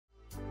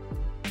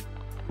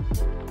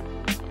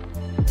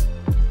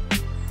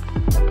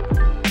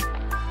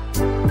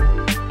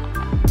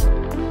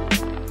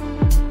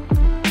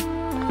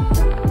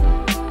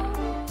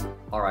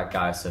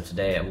Alright guys, so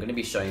today I'm going to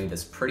be showing you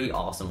this pretty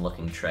awesome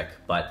looking trick,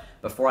 but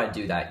before I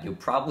do that, you'll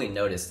probably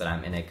notice that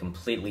I'm in a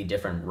completely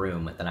different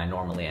room than I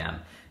normally am.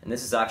 And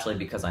this is actually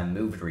because I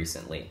moved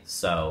recently,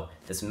 so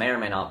this may or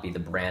may not be the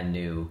brand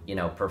new,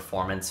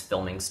 performance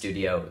filming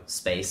studio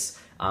space,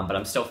 but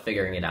I'm still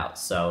figuring it out.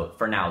 So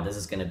for now, this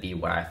is going to be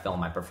where I film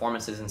my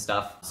performances and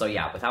stuff. So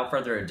yeah, without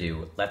further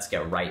ado, let's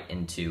get right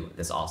into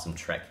this awesome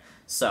trick.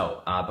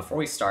 So before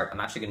we start, I'm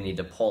actually going to need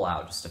to pull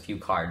out just a few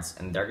cards,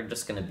 and they're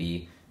just going to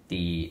be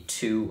the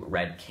two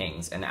red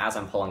kings, and as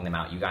I'm pulling them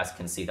out, you guys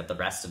can see that the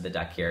rest of the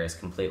deck here is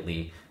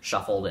completely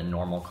shuffled and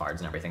normal cards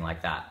and everything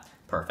like that.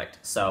 Perfect.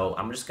 So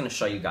I'm just going to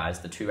show you guys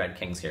the two red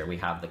kings here. We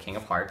have the King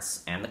of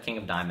Hearts and the King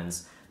of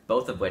Diamonds,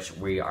 both of which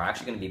we are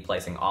actually going to be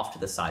placing off to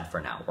the side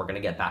for now. We're going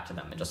to get back to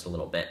them in just a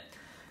little bit.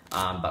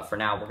 But for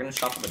now, we're going to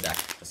shuffle the deck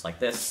just like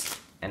this,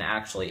 and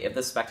actually, if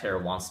the spectator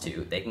wants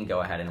to, they can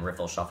go ahead and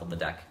riffle shuffle the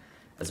deck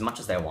as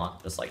much as they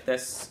want, just like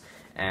this,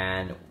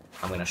 and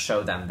I'm going to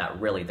show them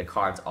that really the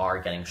cards are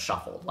getting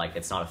shuffled. Like,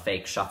 it's not a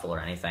fake shuffle or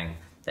anything.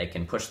 They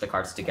can push the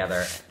cards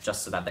together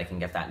just so that they can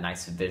get that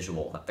nice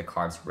visual that the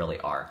cards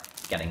really are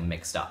getting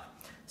mixed up.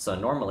 So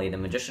normally the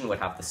magician would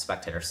have the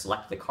spectator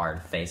select the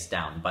card face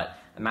down, but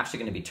I'm actually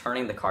going to be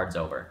turning the cards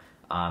over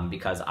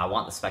because I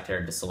want the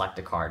spectator to select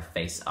a card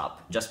face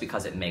up, just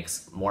because it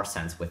makes more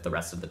sense with the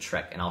rest of the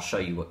trick, and I'll show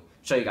you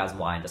guys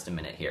why in just a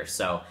minute here.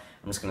 So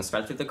I'm just going to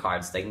spread through the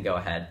cards. They can go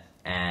ahead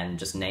and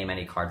just name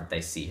any card that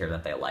they see here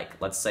that they like.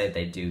 Let's say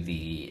they do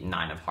the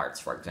 9 of Hearts,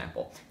 for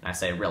example. And I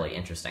say, really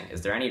interesting.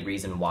 Is there any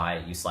reason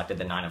why you selected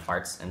the 9 of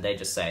Hearts? And they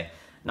just say,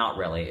 not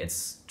really.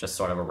 It's just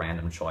sort of a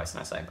random choice. And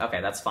I say, okay,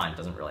 that's fine. It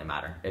doesn't really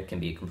matter. It can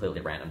be a completely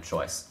random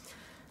choice.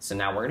 So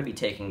now we're going to be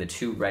taking the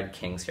two red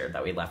kings here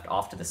that we left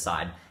off to the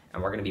side,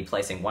 and we're going to be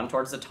placing one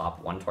towards the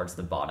top, one towards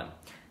the bottom.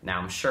 Now,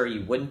 I'm sure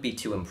you wouldn't be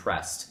too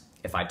impressed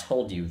if I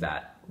told you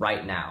that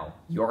right now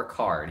your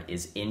card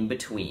is in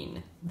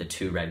between the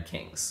two red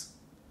kings.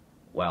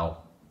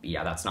 Well,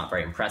 yeah, that's not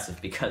very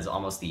impressive because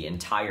almost the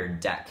entire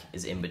deck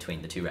is in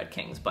between the two red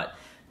kings, but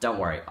don't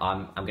worry,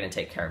 I'm going to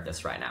take care of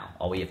this right now.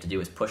 All we have to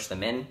do is push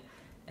them in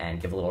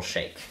and give a little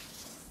shake.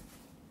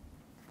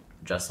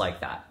 Just like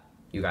that.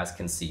 You guys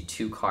can see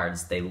two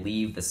cards, they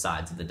leave the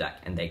sides of the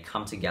deck and they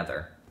come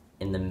together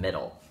in the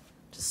middle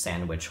to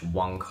sandwich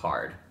one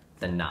card,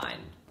 the 9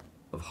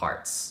 of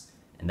Hearts.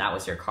 And that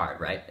was your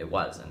card, right? It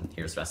was, and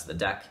here's the rest of the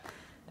deck.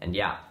 And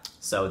yeah,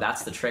 so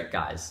that's the trick,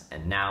 guys,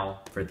 and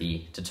now for the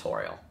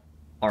tutorial.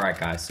 Alright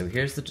guys, so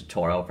here's the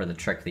tutorial for the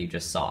trick that you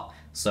just saw.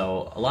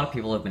 So a lot of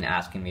people have been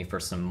asking me for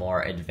some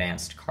more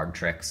advanced card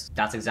tricks.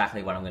 That's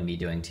exactly what I'm going to be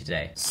doing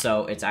today.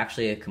 So it's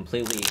actually a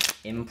completely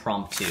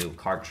impromptu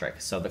card trick.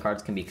 So the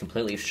cards can be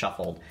completely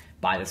shuffled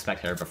by the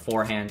spectator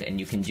beforehand, and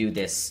you can do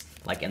this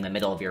like in the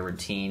middle of your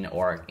routine,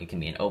 or it can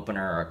be an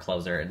opener or a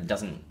closer. It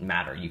doesn't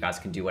matter. You guys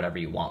can do whatever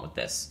you want with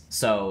this.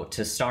 So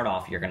to start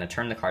off, you're going to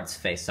turn the cards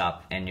face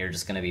up, and you're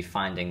just going to be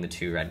finding the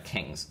two red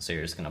kings. So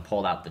you're just going to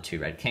pull out the two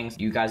red kings.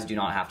 You guys do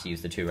not have to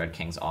use the two red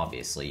kings,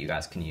 obviously. You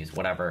guys can use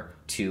whatever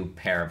two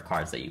pair of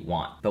cards that you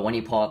want. But when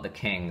you pull out the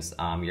kings,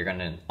 you're going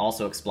to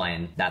also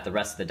explain that the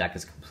rest of the deck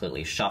is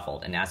completely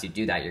shuffled. And as you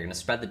do that, you're going to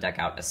spread the deck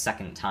out a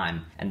second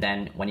time. And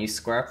then when you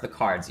square up the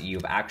cards,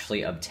 you've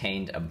actually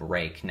obtained a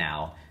break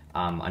now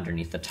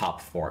underneath the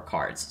top 4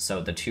 cards.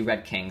 So the two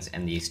red kings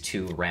and these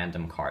two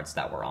random cards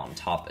that were on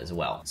top as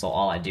well. So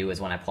all I do is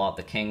when I pull out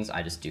the kings,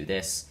 I just do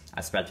this,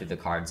 I spread through the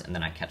cards, and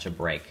then I catch a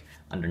break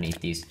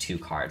underneath these two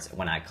cards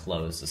when I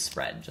close the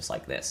spread, just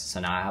like this. So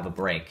now I have a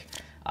break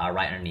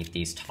right underneath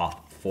these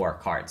top 4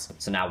 cards.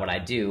 So now what I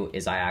do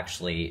is I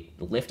actually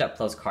lift up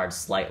those cards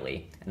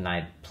slightly, and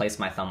I place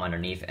my thumb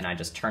underneath, and I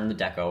just turn the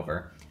deck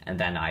over, and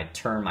then I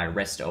turn my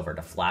wrist over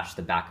to flash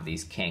the back of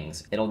these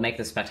kings. It'll make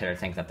the spectator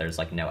think that there's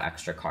like no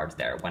extra cards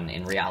there, when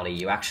in reality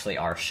you actually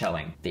are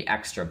showing the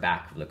extra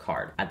back of the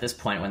card. At this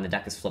point, when the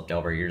deck is flipped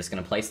over, you're just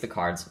going to place the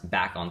cards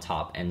back on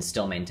top and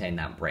still maintain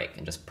that break,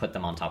 and just put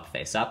them on top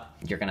face up.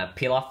 You're going to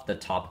peel off the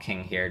top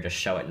king here, just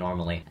show it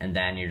normally, and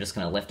then you're just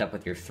going to lift up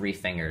with your 3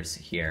 fingers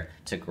here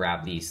to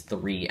grab these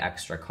 3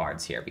 extra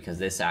cards here, because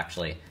this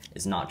actually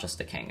is not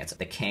just a king, it's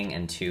the king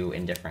and 2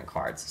 indifferent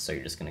cards. So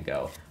you're just going to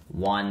go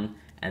 1,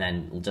 and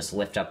then just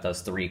lift up those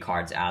 3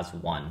 cards as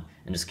 1,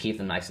 and just keep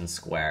them nice and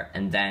square.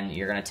 And then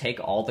you're going to take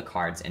all the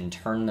cards and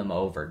turn them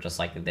over just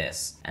like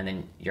this. And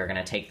then you're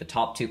going to take the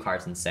top 2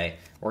 cards and say,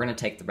 we're going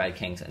to take the red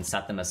kings and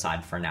set them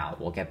aside for now.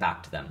 We'll get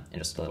back to them in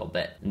just a little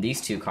bit. And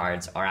these 2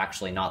 cards are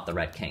actually not the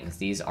red kings.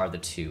 These are the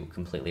 2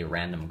 completely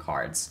random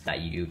cards that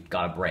you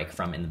got a break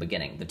from in the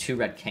beginning. The 2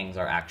 red kings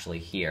are actually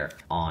here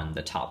on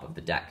the top of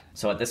the deck.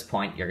 So at this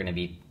point, you're going to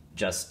be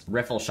just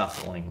riffle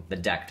shuffling the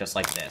deck just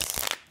like this,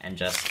 and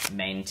just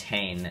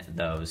maintain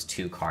those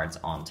 2 cards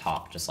on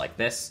top, just like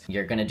this.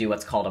 You're gonna do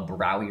what's called a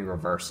Browie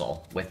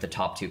reversal with the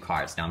top 2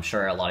 cards. Now, I'm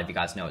sure a lot of you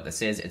guys know what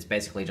this is. It's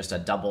basically just a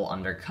double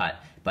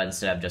undercut, but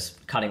instead of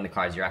just cutting the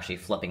cards, you're actually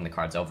flipping the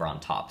cards over on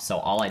top. So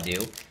all I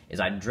do is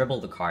I dribble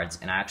the cards,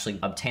 and I actually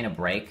obtain a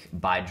break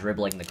by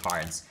dribbling the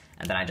cards,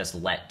 and then I just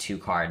let 2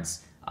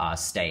 cards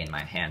stay in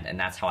my hand, and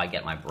that's how I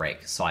get my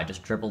break. So I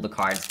just dribble the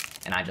cards,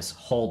 and I just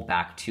hold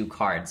back 2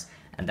 cards,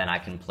 and then I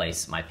can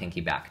place my pinky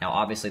back. Now,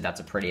 obviously,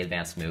 that's a pretty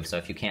advanced move, so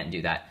if you can't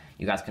do that,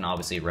 you guys can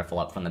obviously riffle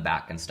up from the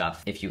back and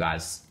stuff if you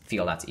guys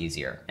feel that's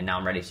easier. And now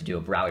I'm ready to do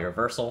a Brownie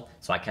reversal,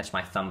 so I catch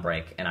my thumb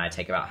break, and I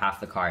take about half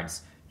the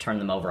cards, turn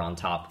them over on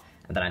top,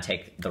 and then I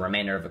take the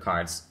remainder of the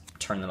cards,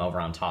 turn them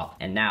over on top.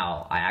 And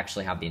now I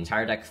actually have the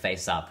entire deck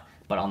face up,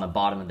 but on the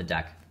bottom of the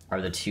deck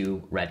are the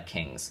 2 red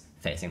kings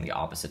facing the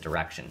opposite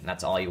direction.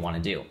 That's all you want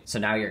to do. So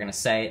now you're going to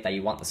say that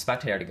you want the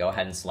spectator to go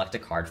ahead and select a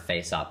card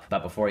face up,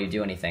 but before you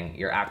do anything,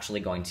 you're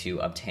actually going to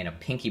obtain a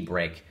pinky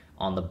break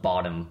on the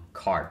bottom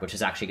card, which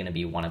is actually going to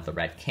be one of the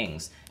red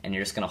kings. And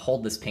you're just going to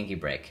hold this pinky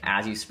break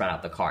as you spread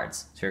out the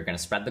cards. So you're going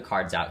to spread the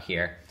cards out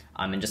here,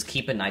 and just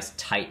keep a nice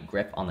tight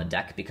grip on the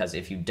deck, because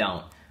if you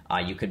don't,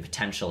 you could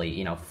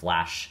potentially,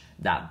 flash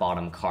that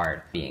bottom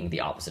card being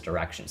the opposite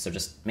direction. So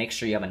just make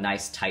sure you have a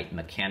nice tight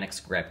mechanics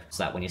grip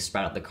so that when you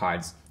spread out the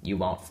cards, you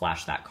won't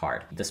flash that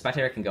card. The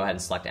spectator can go ahead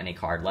and select any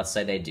card. Let's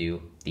say they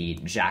do the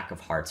Jack of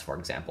Hearts, for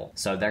example.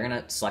 So they're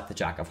gonna select the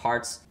Jack of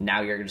Hearts.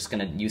 Now you're just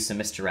gonna use some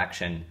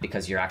misdirection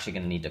because you're actually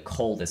gonna need to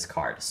cull this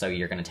card. So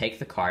you're gonna take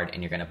the card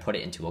and you're gonna put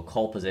it into a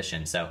cull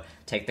position. So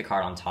take the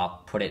card on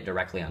top, put it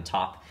directly on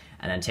top,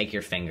 and then take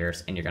your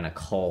fingers and you're gonna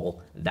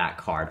cull that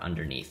card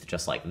underneath,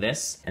 just like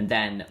this. And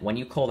then when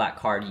you cull that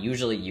card,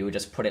 usually you would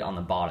just put it on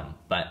the bottom,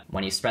 but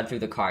when you spread through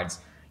the cards,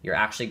 you're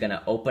actually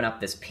gonna open up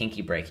this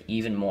pinky break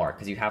even more,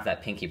 because you have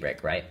that pinky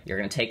break, right? You're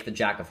gonna take the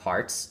Jack of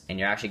Hearts and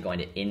you're actually going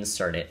to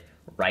insert it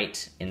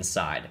right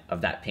inside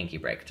of that pinky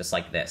break, just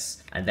like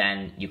this. And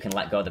then you can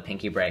let go of the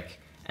pinky break,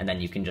 and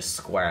then you can just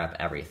square up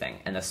everything.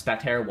 And the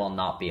spectator will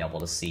not be able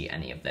to see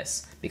any of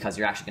this, because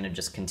you're actually gonna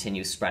just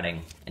continue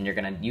spreading, and you're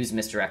gonna use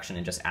misdirection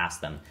and just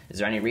ask them, is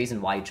there any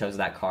reason why you chose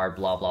that card,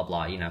 blah, blah,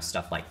 blah,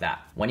 stuff like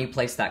that. When you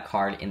place that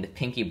card in the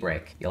pinky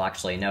break, you'll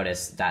actually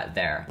notice that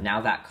there. Now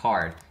that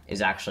card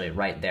is actually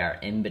right there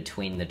in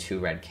between the 2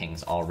 red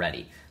kings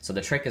already. So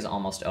the trick is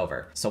almost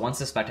over. So once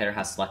the spectator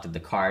has selected the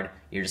card,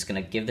 you're just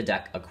gonna give the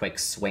deck a quick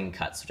swing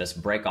cut. So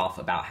just break off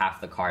about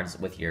half the cards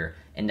with your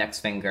index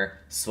finger,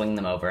 swing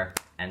them over,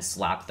 and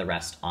slap the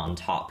rest on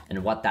top.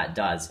 And what that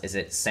does is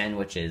it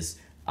sandwiches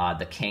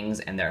the kings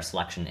and their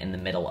selection in the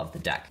middle of the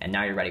deck. And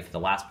now you're ready for the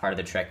last part of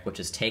the trick, which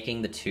is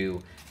taking the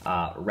 2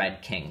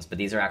 red kings, but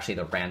these are actually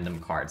the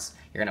random cards.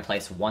 You're gonna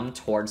place one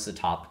towards the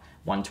top,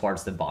 one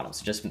towards the bottom.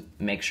 So just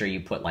make sure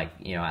you put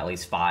at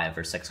least 5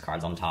 or 6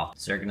 cards on top.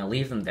 So you're gonna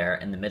leave them there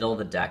in the middle of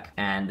the deck.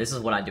 And this is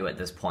what I do at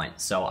this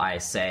point. So I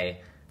say,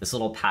 this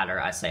little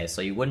patter I say,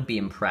 so you wouldn't be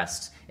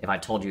impressed if I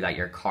told you that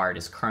your card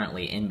is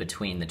currently in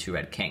between the 2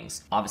 red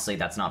kings. Obviously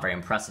that's not very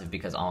impressive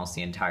because almost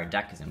the entire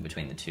deck is in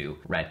between the 2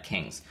 red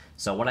kings.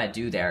 So what I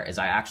do there is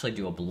I actually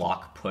do a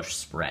block push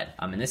spread.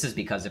 And this is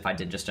because if I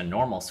did just a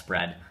normal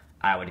spread,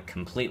 I would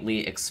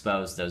completely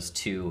expose those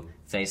 2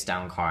 face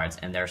down cards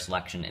and their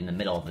selection in the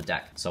middle of the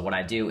deck. So what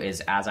I do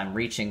is as I'm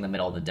reaching the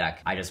middle of the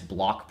deck, I just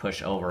block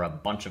push over a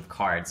bunch of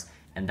cards,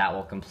 and that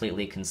will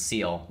completely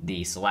conceal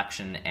the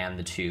selection and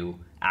the 2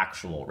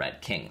 actual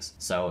red kings.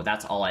 So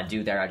that's all I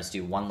do there. I just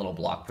do one little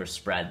block push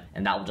spread,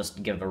 and that will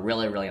just give a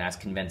really, really nice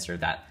convincer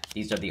that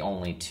these are the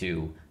only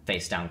 2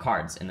 face down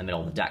cards in the middle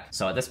of the deck.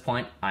 So at this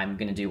point, I'm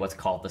gonna do what's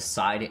called the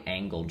side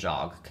angle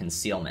jog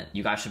concealment.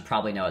 You guys should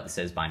probably know what this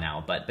is by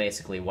now, but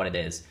basically what it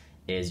is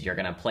you're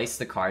gonna place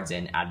the cards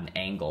in at an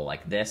angle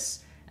like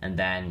this, and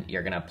then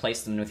you're gonna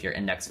place them with your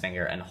index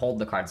finger and hold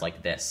the cards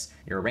like this.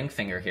 Your ring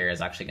finger here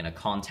is actually gonna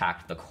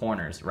contact the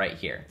corners right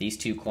here, these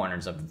 2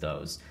 corners of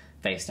those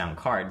face down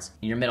cards.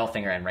 Your middle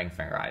finger and ring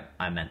finger,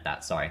 I meant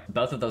that, sorry.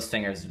 Both of those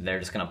fingers, they're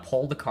just gonna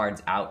pull the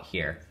cards out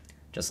here,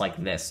 just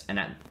like this, and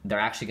they're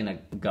actually gonna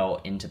go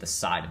into the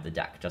side of the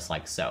deck, just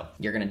like so.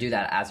 You're gonna do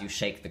that as you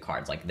shake the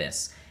cards like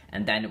this.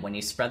 And then when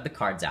you spread the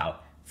cards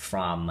out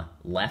from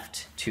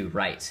left to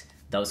right,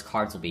 those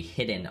cards will be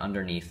hidden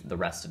underneath the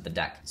rest of the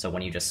deck. So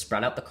when you just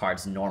spread out the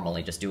cards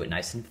normally, just do it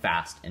nice and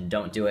fast, and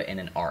don't do it in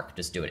an arc,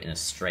 just do it in a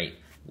straight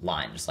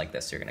line, just like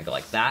this. So you're gonna go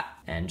like that,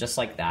 and just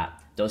like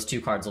that, those 2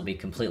 cards will be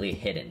completely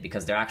hidden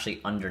because they're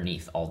actually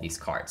underneath all these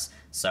cards.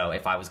 So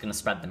if I was gonna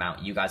spread them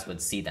out, you guys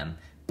would see them,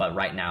 but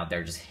right now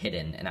they're just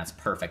hidden, and that's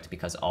perfect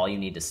because all you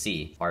need to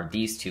see are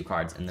these 2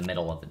 cards in the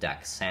middle of the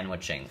deck,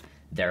 sandwiching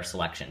their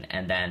selection.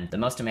 And then the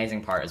most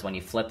amazing part is when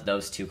you flip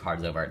those 2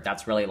 cards over,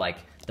 that's really like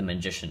the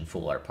magician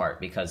fooler part,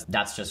 because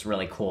that's just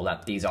really cool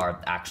that these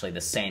are actually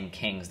the same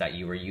kings that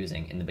you were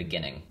using in the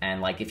beginning.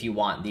 And like if you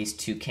want, these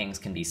 2 kings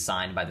can be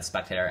signed by the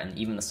spectator, and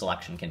even the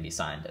selection can be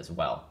signed as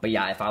well. But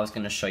yeah, if I was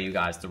going to show you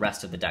guys the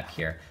rest of the deck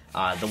here,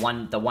 the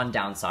one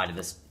downside of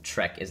this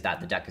trick is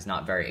that the deck is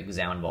not very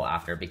examinable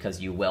after,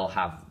 because you will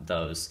have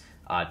those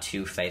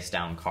 2 face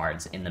down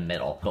cards in the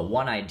middle. But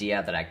one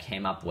idea that I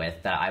came up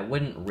with that I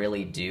wouldn't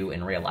really do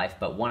in real life,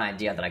 but one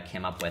idea that I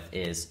came up with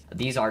is,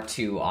 these are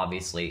 2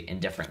 obviously in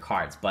different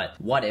cards, but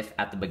what if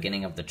at the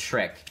beginning of the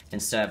trick,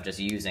 instead of just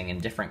using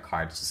indifferent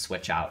cards to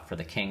switch out for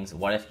the kings,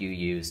 what if you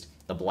used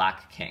the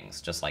black kings,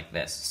 just like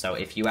this? So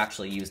if you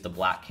actually use the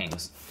black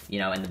kings,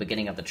 in the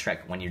beginning of the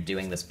trick, when you're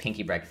doing this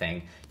pinky break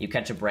thing, you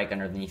catch a break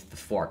underneath the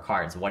 4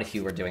 cards. What if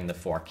you were doing the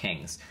 4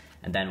 kings?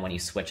 And then when you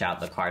switch out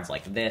the cards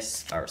like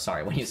this,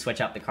 when you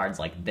switch out the cards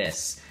like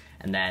this,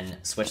 and then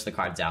switch the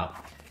cards out.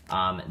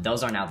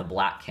 Those are now the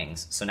black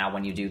kings. So now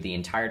when you do the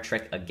entire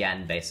trick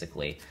again,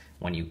 basically,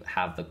 when you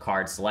have the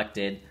card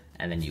selected,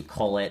 and then you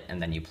cull it,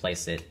 and then you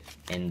place it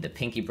in the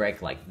pinky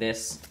break like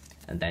this,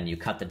 and then you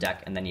cut the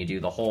deck, and then you do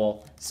the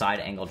whole side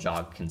angle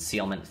jog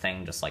concealment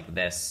thing just like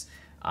this,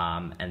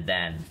 and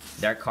then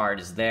their card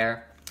is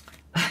there.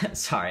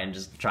 Sorry, I'm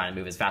just trying to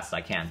move as fast as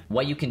I can.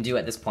 What you can do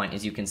at this point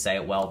is you can say,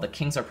 well, the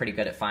kings are pretty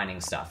good at finding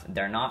stuff.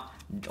 They're not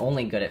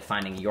only good at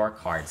finding your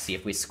card. See,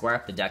 if we square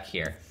up the deck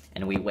here,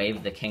 and we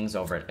wave the kings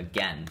over it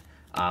again,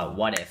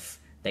 what if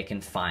they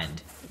can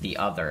find the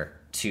other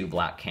 2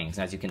 black kings?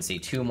 And as you can see,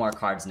 2 more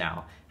cards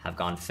now have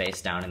gone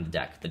face down in the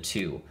deck, the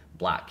 2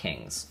 black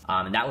kings.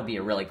 And that would be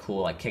a really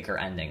cool like kicker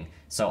ending.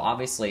 So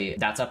obviously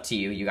that's up to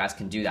you. You guys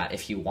can do that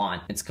if you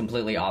want. It's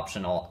completely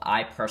optional.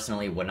 I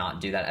personally would not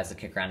do that as a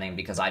kicker ending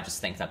because I just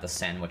think that the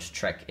sandwich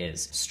trick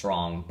is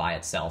strong by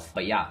itself.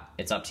 But yeah,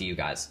 it's up to you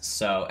guys.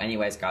 So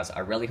anyways, guys, I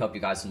really hope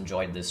you guys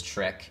enjoyed this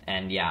trick.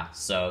 And yeah,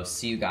 so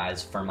see you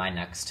guys for my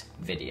next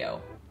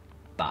video.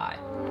 Bye.